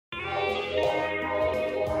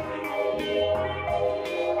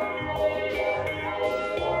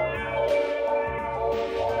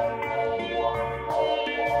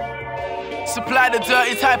Supply the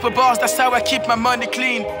dirty type of bars, that's how I keep my money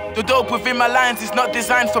clean. The dope within my lines is not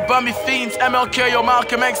designed for bummy fiends. MLK or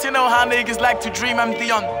Malcolm X, you know how niggas like to dream. I'm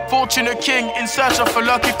the unfortunate king in search of a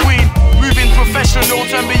lucky queen. Moving professional,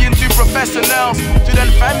 turn me into professionals. To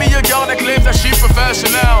then find me a girl that claims that she's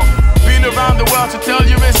professional. Been around the world to tell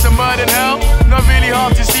you it's a mud in hell. Not really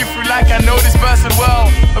hard to see through like I know this person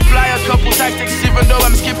well. Apply a couple tactics even though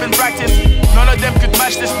I'm skipping practice. None of them could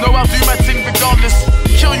match this, no I'll do my thing regardless.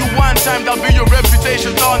 Kill you one time, that'll be your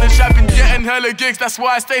reputation tarnished. I've been getting hella gigs, that's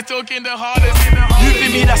why I stay talking the hardest. You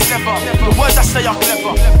feel me, that's never. The words I say are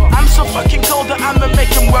clever. I'm so fucking cold that I'ma make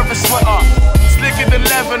him wear a sweater. Slicker than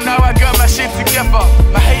leather, now I got my shit together.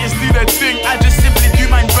 My haters do their thing, I just simply do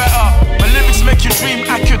mine better. My lyrics make you dream,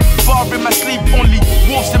 I could bar in my sleep. Only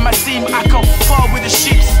wolves in my team, I can't bar with the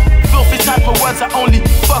sheeps. Filthy type of words, I only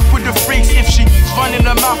fuck with the freaks. If she running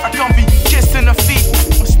her mouth, I can't be kissing her feet.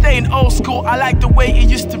 I'm staying old school, I like the way it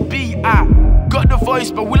used to be. I got the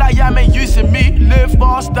voice, but will I am ain't using me. Live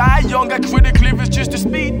fast, die young, I critically reduce the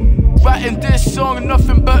speed. Writing this song,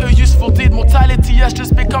 nothing but a useful deed. Mortality has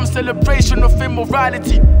just become celebration of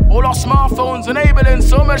immorality. All our smartphones enabling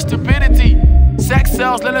so much stupidity. Sex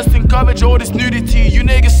sells, let us encourage all this nudity. You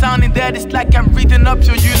niggas sounding dead, it's like I'm reading up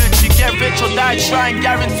your eulogy. Get rich or die, try and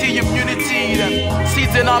guarantee immunity. Them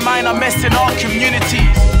seeds in our mind are messing our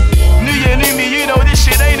communities. New year, new me, you know this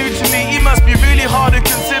shit ain't new to me. It must be really hard to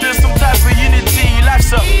consider some type of unity.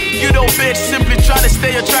 Life's up, you know bitch, simply trying to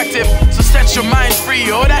stay attractive. So set your mind free,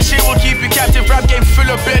 all that shit will keep you captive. Rap game full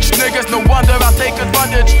of bitch niggas, no wonder I'll take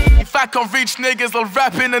advantage. If I can't reach niggas, I'll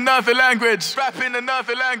rap in another language. Rap in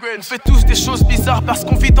another language. On fait tous des choses bizarres parce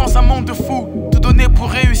qu'on vit dans un monde de fous. Tout donner pour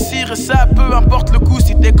réussir et ça peu importe le coup.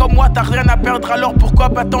 Si t'es comme moi, t'as rien à perdre, alors pourquoi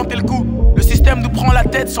pas tenter le coup? Le système nous prend la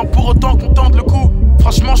tête sans pour autant qu'on tente le coup.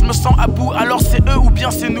 Franchement je me sens à bout, alors c'est eux ou bien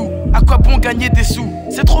c'est nous. À quoi bon gagner des sous?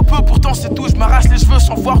 C'est trop peu, pourtant c'est tout. Je m'arrache les cheveux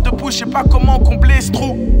sans voir debout, je sais pas comment combler ce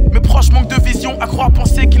trou. Mes proches manquent de vision, à croire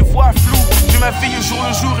penser qu'ils voient flou. Je ma vie au jour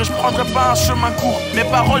le jour et je prendrai pas un chemin court. Mes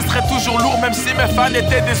paroles seraient toujours lourdes, même si mes fans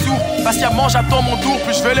étaient des sourds. Patiemment j'attends mon tour,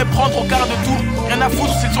 puis je vais les prendre au quart de tour. Rien à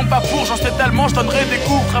foutre s'ils sont pas pour, j'en sais tellement, je donnerai des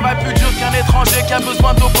cours. Travail plus dur qu'un étranger qui a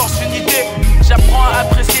besoin d'opportunités. J'apprends à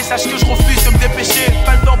apprécier, sache que je refuse de me dépêcher.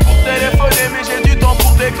 Pas le temps pour téléphoner, mais j'ai du temps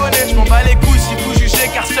pour déconner. Je m'en bats les couilles si vous jugez,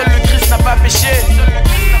 car seul le Christ n'a pas péché.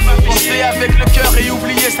 Penser avec le cœur et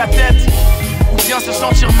oublier sa tête, ou bien se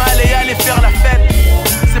sentir mal et aller faire la fête.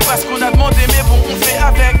 C'est pas ce qu'on a demandé, mais bon, on fait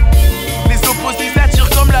avec. Les opposés attirent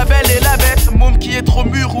comme la belle et la bête. Un môme qui est trop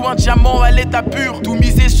mûr ou un diamant à l'état pur. Tout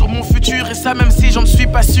miser sur mon futur et ça même si j'en suis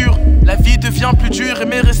pas sûr. La vie devient plus dure et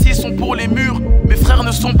mes récits sont pour les murs. Mes frères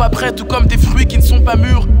ne sont pas prêts, tout comme des fruits qui ne sont pas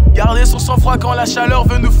mûrs. Garder son sang-froid quand la chaleur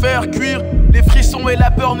veut nous faire cuire. Les frissons et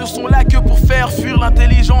la peur ne sont là que pour faire fuir.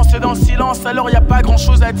 L'intelligence est dans le silence, alors y a pas grand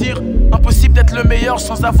chose à dire. Impossible d'être le meilleur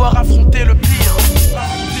sans avoir affronté le pire.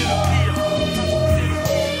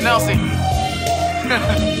 Nells.